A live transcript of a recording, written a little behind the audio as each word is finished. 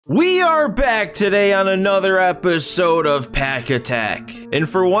We are back today on another episode of Pack Attack. And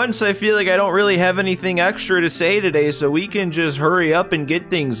for once, I feel like I don't really have anything extra to say today, so we can just hurry up and get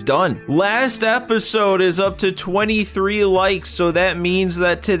things done. Last episode is up to 23 likes, so that means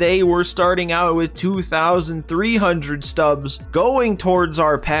that today we're starting out with 2,300 stubs going towards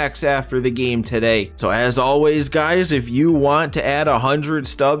our packs after the game today. So as always, guys, if you want to add 100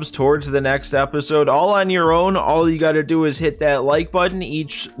 stubs towards the next episode, all on your own, all you gotta do is hit that like button.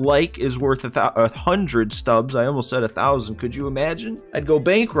 Each like is worth 100 stubs. I almost said 1,000. Could you imagine? I'd go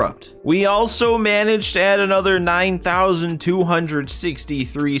bankrupt. We also managed to add another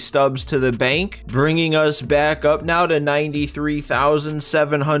 9,263 stubs to the bank, bringing us back up now to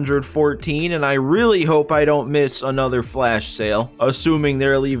 93,714, and I really hope I don't miss another flash sale. Assuming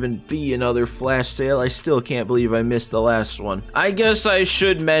there'll even be another flash sale, I still can't believe I missed the last one. I guess I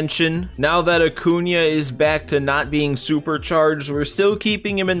should mention, now that Acuna is back to not being supercharged, we're still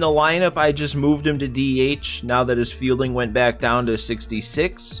keeping him in the lineup. I just moved him to DH now that his fielding went back down to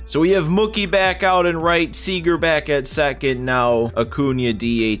 66. So we have Mookie back out and right, Seager back at second, now Acuna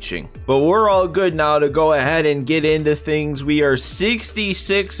DHing. But we're all good now to go ahead and get into things. We are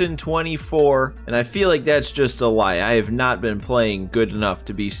 66 and 24, and I feel like that's just a lie. I have not been playing good enough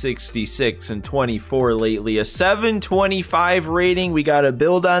to be 66 and 24 lately. A 725 rating, we got to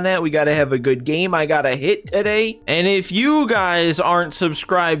build on that. We got to have a good game. I got a hit today. And if you guys aren't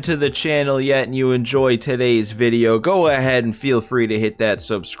subscribed to the channel yet and you enjoy today's video, go ahead and feel free to hit that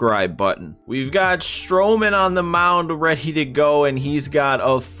subscribe button. We've got Stroman on the mound ready to go, and he's got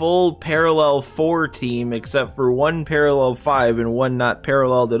a full parallel 4 team except for one parallel 5 and one not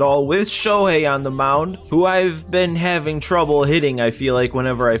paralleled at all, with Shohei on the mound, who I've been having trouble hitting, I feel like,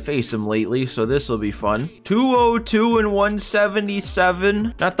 whenever I face him lately, so this will be fun. 202 and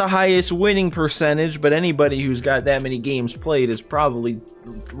 177, not the highest winning percentage, but anybody who's got that many games played is probably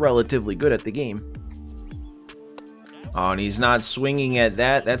relatively good at the game. Oh, and he's not swinging at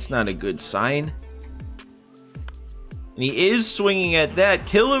that. That's not a good sign. And he is swinging at that.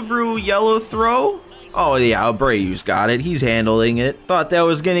 Killebrew yellow throw. Oh yeah, Abreu's got it. He's handling it. Thought that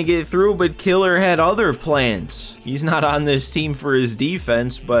was gonna get through, but Killer had other plans. He's not on this team for his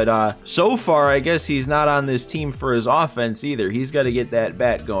defense, but so far I guess he's not on this team for his offense either. He's got to get that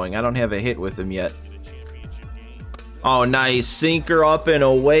bat going. I don't have a hit with him yet. Oh, nice. Sinker up and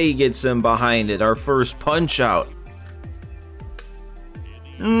away gets him behind it. Our first punch out.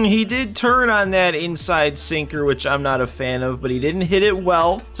 He did turn on that inside sinker, which I'm not a fan of, but he didn't hit it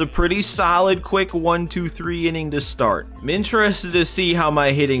well. It's a pretty solid, quick 1-2-3 inning to start. I'm interested to see how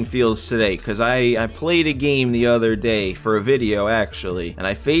my hitting feels today, because I played a game the other day for a video, actually, and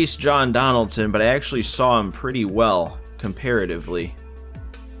I faced John Donaldson, but I actually saw him pretty well, comparatively.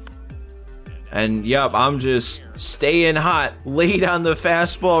 And yep, I'm just staying hot. Laid on the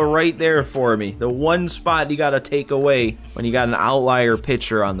fastball right there for me. The one spot you gotta take away when you got an outlier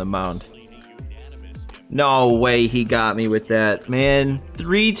pitcher on the mound. No way he got me with that, man.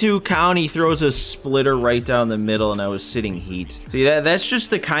 3-2 count, he throws a splitter right down the middle, and I was sitting heat. See, that's just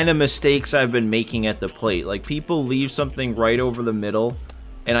the kind of mistakes I've been making at the plate. Like, people leave something right over the middle,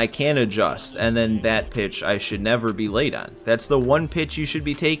 and I can't adjust. And then that pitch I should never be late on. That's the one pitch you should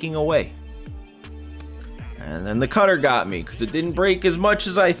be taking away. And then the cutter got me because it didn't break as much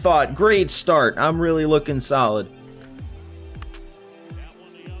as I thought. Great start. I'm really looking solid.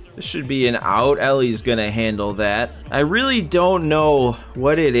 This should be an out. Ellie's going to handle that. I really don't know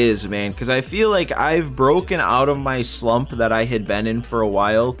what it is, man, because I feel like I've broken out of my slump that I had been in for a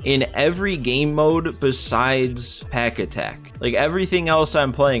while in every game mode besides Pack Attack. Like, everything else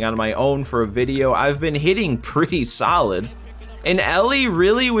I'm playing on my own for a video, I've been hitting pretty solid. And Ellie,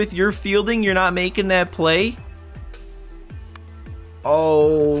 really, with your fielding, you're not making that play?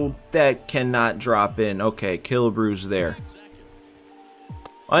 Oh, that cannot drop in. Okay, Killebrew's there.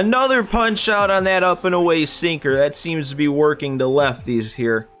 Another punch out on that up and away sinker. That seems to be working to lefties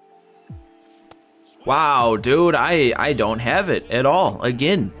here. Wow, dude, I don't have it at all.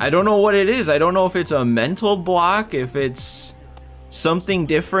 Again, I don't know what it is. I don't know if it's a mental block, if it's something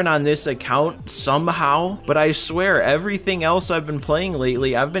different on this account somehow, but I swear everything else I've been playing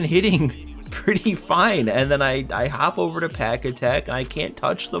lately, I've been hitting pretty fine, and then I hop over to Pack Attack and I can't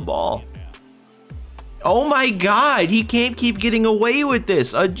touch the ball. Oh my god, he can't keep getting away with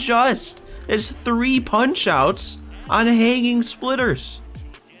this. Adjust. There's 3 punch outs on hanging splitters.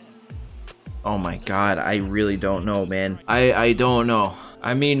 Oh my god, I really don't know, man. I don't know.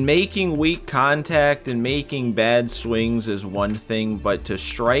 I mean, making weak contact and making bad swings is one thing, but to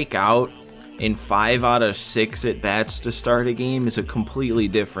strike out in 5 out of 6 at-bats to start a game is a completely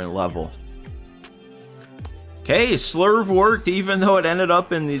different level. Okay, slurve worked, even though it ended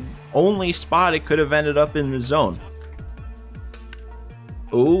up in the only spot it could have ended up in the zone.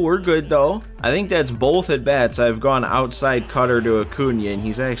 Ooh, we're good though. I think that's both at bats. I've gone outside cutter to Acuna, and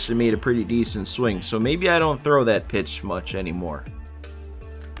he's actually made a pretty decent swing. So maybe I don't throw that pitch much anymore.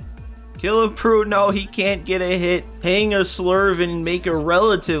 Killapru, no, he can't get a hit. Hang a slurve and make a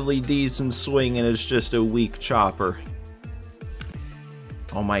relatively decent swing, and it's just a weak chopper.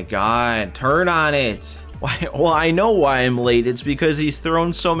 Oh my god, turn on it. Why? Well, I know why I'm late. It's because he's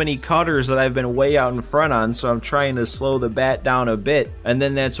thrown so many cutters that I've been way out in front on, so I'm trying to slow the bat down a bit, and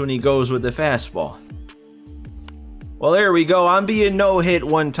then that's when he goes with the fastball. Well, there we go. I'm being no-hit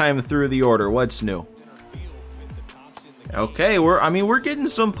one time through the order. What's new? Okay, we're getting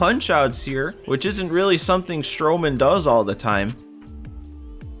some punch-outs here, which isn't really something Stroman does all the time.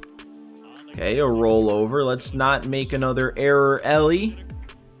 Okay, a rollover. Let's not make another error, Ellie.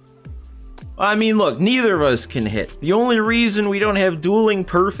 I mean, look, neither of us can hit. The only reason we don't have dueling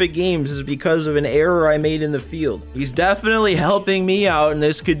perfect games is because of an error I made in the field. He's definitely helping me out, and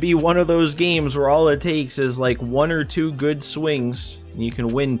this could be one of those games where all it takes is like 1 or 2 good swings, and you can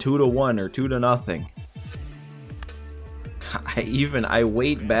win 2-1 or 2-0. I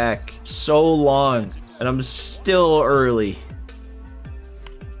wait back so long, and I'm still early.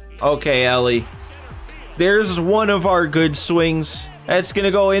 Okay, Ellie. There's one of our good swings. That's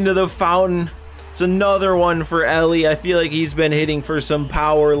gonna go into the fountain. It's another one for Ellie. I feel like he's been hitting for some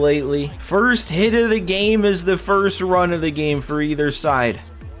power lately. First hit of the game is the first run of the game for either side.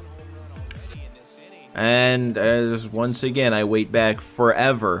 And once again, I wait back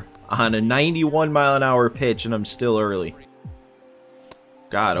forever on a 91-mile-an-hour pitch, and I'm still early.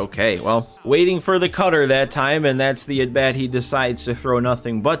 God, okay, well, waiting for the cutter that time, and that's the at-bat he decides to throw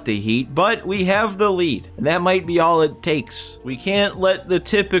nothing but the heat, but we have the lead, and that might be all it takes. We can't let the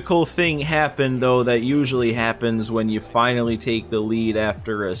typical thing happen, though, that usually happens when you finally take the lead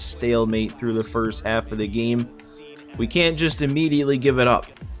after a stalemate through the first half of the game. We can't just immediately give it up.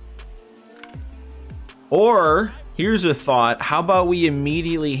 Or, here's a thought, how about we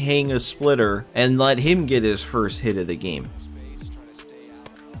immediately hang a splitter and let him get his first hit of the game?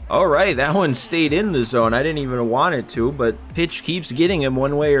 Alright, that one stayed in the zone. I didn't even want it to, but pitch keeps getting him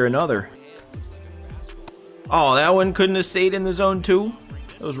one way or another. Oh, that one couldn't have stayed in the zone too?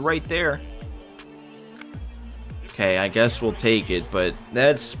 It was right there. Okay, I guess we'll take it, but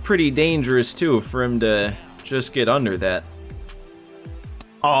that's pretty dangerous too for him to just get under that.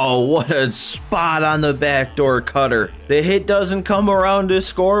 Oh, what a spot on the backdoor cutter. The hit doesn't come around to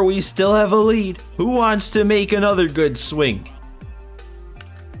score. We still have a lead. Who wants to make another good swing?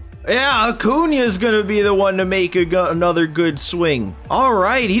 Yeah, Acuna's gonna be the one to make another good swing.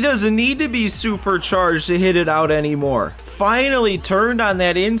 Alright, he doesn't need to be supercharged to hit it out anymore. Finally turned on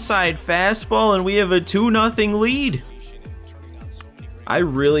that inside fastball, and we have a 2-0 lead. I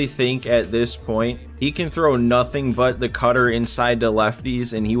really think at this point, he can throw nothing but the cutter inside to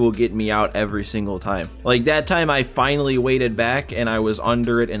lefties, and he will get me out every single time. Like that time I finally waited back, and I was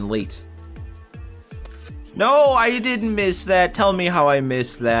under it and late. No, I didn't miss that. Tell me how I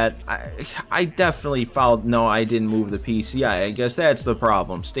missed that. I definitely fouled. No, I didn't move the PCI. I guess that's the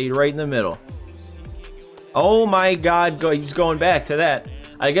problem. Stayed right in the middle. Oh my god, he's going back to that.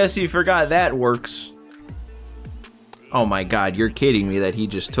 I guess he forgot that works. Oh my god, you're kidding me that he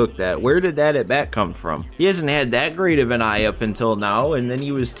just took that. Where did that at bat come from? He hasn't had that great of an eye up until now, and then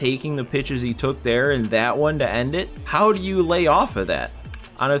he was taking the pitches he took there and that one to end it. How do you lay off of that?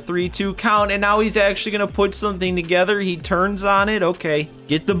 On a 3-2 count, and now he's actually going to put something together. He turns on it. Okay.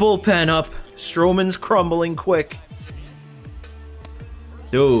 Get the bullpen up. Stroman's crumbling quick.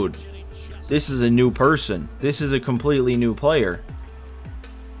 Dude, this is a new person. This is a completely new player.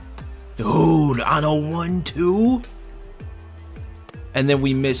 Dude, on a 1-2? And then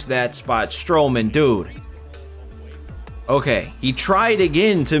we missed that spot. Stroman, dude. Okay, he tried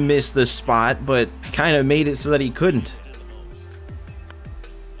again to miss the spot, but kind of made it so that he couldn't.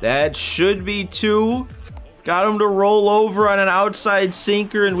 That should be 2. Got him to roll over on an outside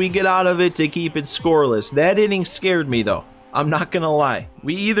sinker, and we get out of it to keep it scoreless. That inning scared me, though. I'm not gonna lie.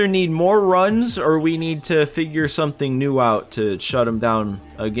 We either need more runs, or we need to figure something new out to shut him down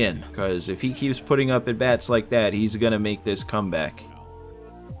again. Because if he keeps putting up at-bats like that, he's gonna make this comeback.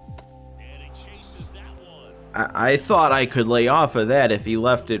 I thought I could lay off of that if he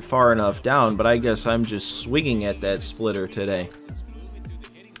left it far enough down, but I guess I'm just swinging at that splitter today.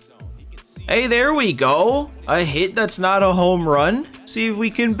 Hey, there we go. A hit that's not a home run. See if we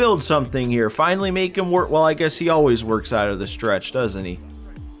can build something here. Finally make him work. Well, I guess he always works out of the stretch, doesn't he?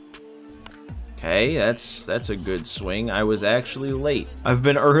 Okay, that's a good swing. I was actually late. I've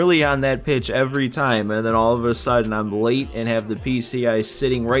been early on that pitch every time, and then all of a sudden I'm late and have the PCI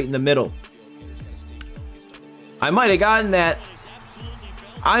sitting right in the middle. I might have gotten that.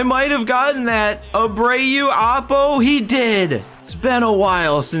 I might have gotten that. Abreu, Oppo, he did. It's been a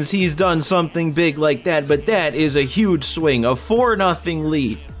while since he's done something big like that, but that is a huge swing. A 4-0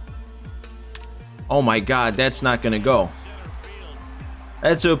 lead. Oh my God, that's not gonna go.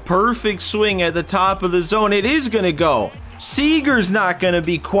 That's a perfect swing at the top of the zone. It is gonna go. Seager's not gonna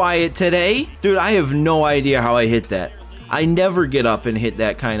be quiet today. Dude, I have no idea how I hit that. I never get up and hit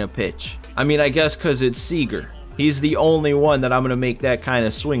that kind of pitch. I mean, I guess because it's Seager. He's the only one that I'm gonna make that kind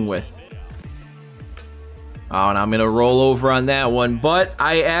of swing with. Oh, and I'm gonna roll over on that one, but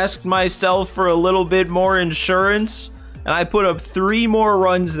I asked myself for a little bit more insurance, and I put up 3 more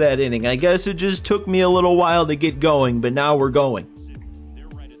runs that inning. I guess it just took me a little while to get going, but now we're going.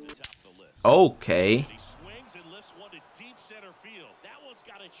 Okay.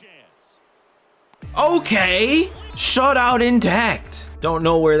 Okay! Shutout intact. Don't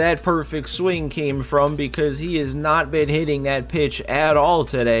know where that perfect swing came from because he has not been hitting that pitch at all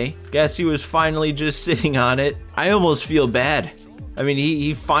today. Guess he was finally just sitting on it. I almost feel bad. I mean,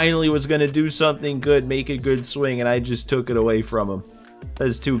 he finally was going to do something good, make a good swing, and I just took it away from him.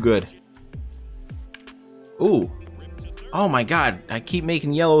 That's too good. Ooh. Oh my God, I keep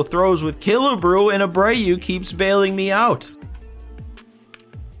making yellow throws with Killebrew, and Abreu keeps bailing me out.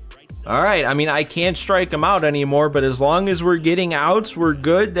 Alright, I mean, I can't strike him out anymore, but as long as we're getting outs, we're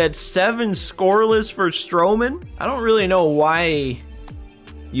good. That's 7 scoreless for Stroman. I don't really know why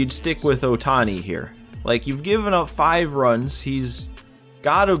you'd stick with Ohtani here. Like, you've given up 5 runs. He's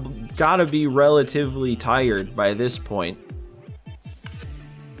gotta be relatively tired by this point.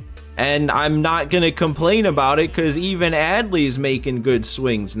 And I'm not gonna complain about it because even Adley's making good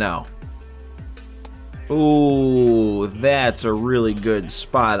swings now. Ooh, that's a really good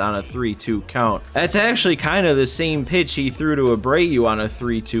spot on a 3-2 count. That's actually kind of the same pitch he threw to Abreu on a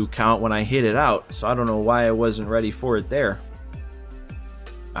 3-2 count when I hit it out. So I don't know why I wasn't ready for it there.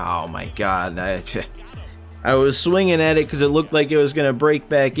 Oh my God. I was swinging at it because it looked like it was going to break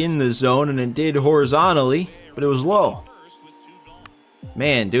back in the zone, and it did horizontally, but it was low.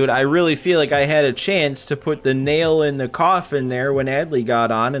 Man, dude, I really feel like I had a chance to put the nail in the coffin there when Adley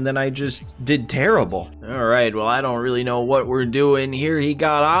got on, and then I just did terrible. All right, well, I don't really know what we're doing here. He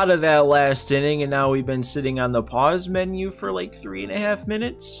got out of that last inning, and now we've been sitting on the pause menu for like 3.5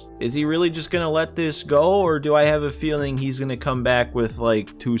 minutes. Is he really just going to let this go, or do I have a feeling he's going to come back with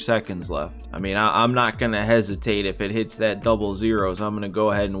like 2 seconds left? I mean, I'm not going to hesitate if it hits that double zeros. I'm going to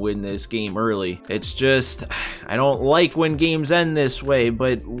go ahead and win this game early. It's just, I don't like when games end this way,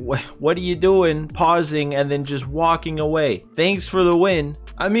 but what are you doing pausing and then just walking away? Thanks for the win.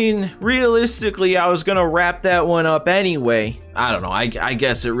 I mean, realistically, I was going to wrap that one up anyway. I don't know. I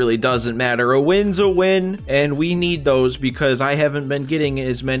guess it really doesn't matter. A win's a win, and we need those because I haven't been getting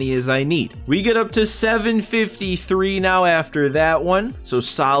as many as I need. We get up to 753 now after that one. So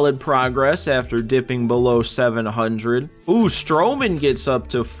solid progress after dipping below 700. Ooh, Stroman gets up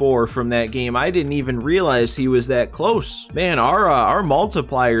to 4 from that game. I didn't even realize he was that close. Man, our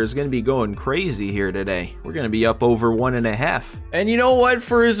multiplier is going to be going crazy here today. We're going to be up over 1.5. And you know what?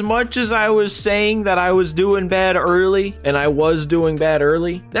 For as much as I was saying that I was doing bad early, and I was doing bad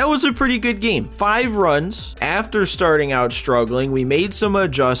early, that was a pretty good game. 5 runs. After starting out struggling, we made some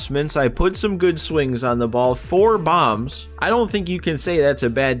adjustments. I put some good swings on the ball. 4 bombs. I don't think you can say that's a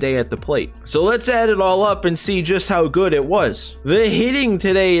bad day at the plate. So let's add it all up and see just how good it was. The hitting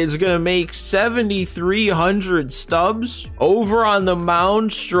today is going to make 7,300 stubs. Over on the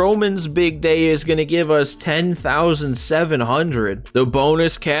mound, Stroman's big day is going to give us 10,700. The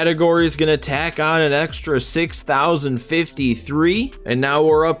bonus category is going to tack on an extra 6,053. And now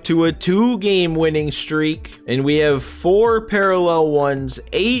we're up to a 2-game winning streak. And we have 4 parallel ones,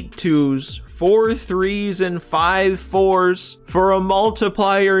 8 2s, 4 3s, and 5 4s for a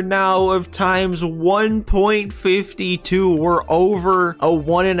multiplier now of times 1.52. We're over a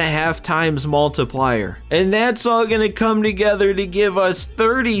 1.5 times multiplier. And that's all going to come together to give us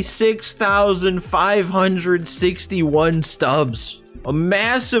 36,561 stubs. A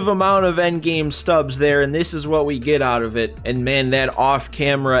massive amount of endgame stubs there, and this is what we get out of it. And man, that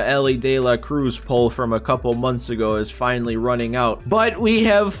off-camera Ellie De La Cruz pull from a couple months ago is finally running out. But we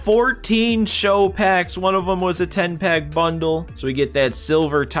have 14 show packs. One of them was a 10-pack bundle. So we get that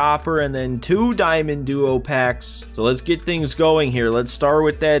silver topper and then 2 diamond duo packs. So let's get things going here. Let's start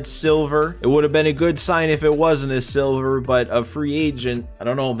with that silver. It would have been a good sign if it wasn't a silver, but a free agent. I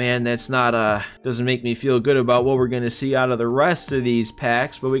don't know, man. That's not, doesn't make me feel good about what we're going to see out of the rest of the these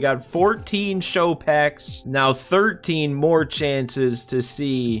packs, but we got 14 show packs. Now 13 more chances to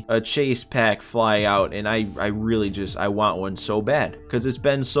see a chase pack fly out, and I really just, I want one so bad because it's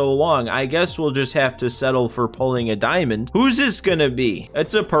been so long. I guess we'll just have to settle for pulling a diamond. Who's this gonna be?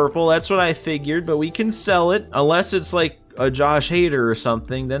 It's a purple, that's what I figured, but we can sell it unless it's like a Josh Hader or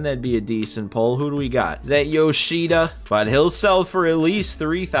something, then that'd be a decent pull. Who do we got? Is that Yoshida? But he'll sell for at least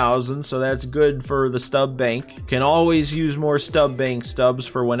 3,000, so that's good for the stub bank. Can always use more stub bank stubs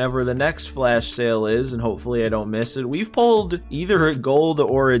for whenever the next flash sale is, and hopefully I don't miss it. We've pulled either a gold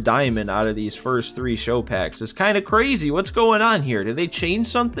or a diamond out of these first 3 show packs. It's kind of crazy. What's going on here? Did they change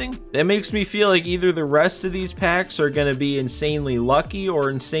something? That makes me feel like either the rest of these packs are going to be insanely lucky or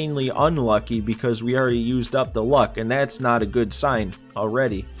insanely unlucky because we already used up the luck, and that's not a good sign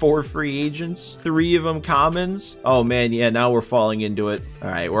already. 4 free agents, 3 of them commons. Oh man, yeah, now we're falling into it. All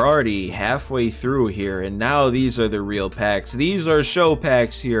right, we're already halfway through here, and now these are the real packs. These are show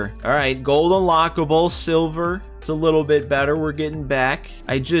packs here. All right, gold unlockable, silver. It's a little bit better. We're getting back.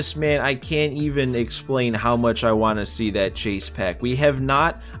 Man, I can't even explain how much I want to see that chase pack. We have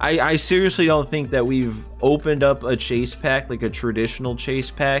not, I seriously don't think that we've opened up a chase pack, like a traditional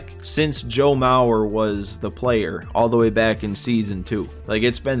chase pack, since Joe Mauer was the player, all the way back in season 2. Like,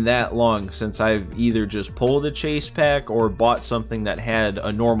 it's been that long since I've either just pulled a chase pack or bought something that had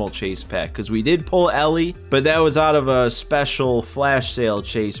a normal chase pack, because we did pull Ellie, but that was out of a special flash sale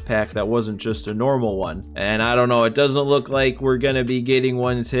chase pack that wasn't just a normal one. And I don't know, it doesn't look like we're gonna be getting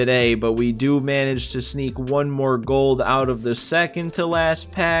one today, but we do manage to sneak one more gold out of the second to last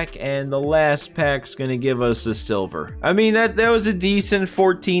pack, and the last pack's gonna give us a silver. I mean, that was a decent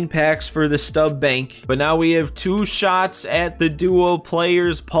 14 packs for the stub bank, but now we have 2 shots at the duo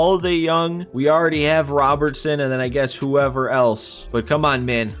players. Paul DeYoung, we already have Robertson, and then I guess whoever else. But come on,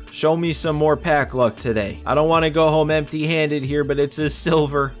 man, show me some more pack luck today. I don't want to go home empty-handed here, but it's a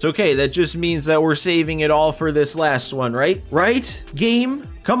silver. It's okay, that just means that we're saving it all for this last one, right? Right? Game?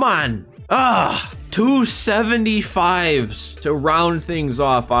 Come on. 275s to round things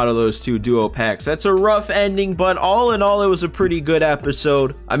off out of those 2 duo packs. That's a rough ending, but all in all, it was a pretty good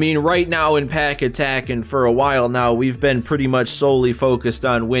episode. I mean, right now in Pack Attack, and for a while now, we've been pretty much solely focused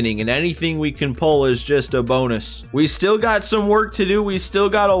on winning, and anything we can pull is just a bonus. We still got some work to do. We still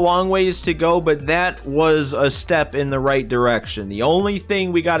got a long ways to go, but that was a step in the right direction. The only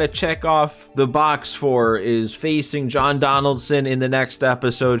thing we got to check off the box for is facing John Donaldson in the next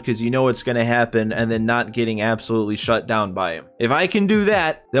episode, because you know it's going to happen, and then not getting absolutely shut down by him. If I can do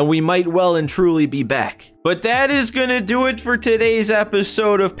that, then we might well and truly be back. But that is gonna do it for today's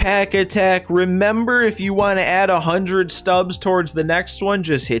episode of Pack Attack. Remember, if you want to add 100 stubs towards the next one,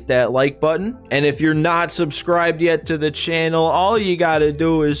 just hit that like button. And if you're not subscribed yet to the channel, all you gotta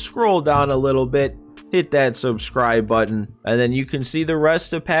do is scroll down a little bit, hit that subscribe button, and then you can see the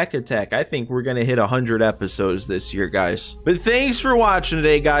rest of Pack Attack. I think we're gonna hit 100 episodes this year, guys. But thanks for watching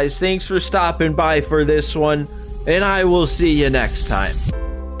today, guys. Thanks for stopping by for this one, and I will see you next time.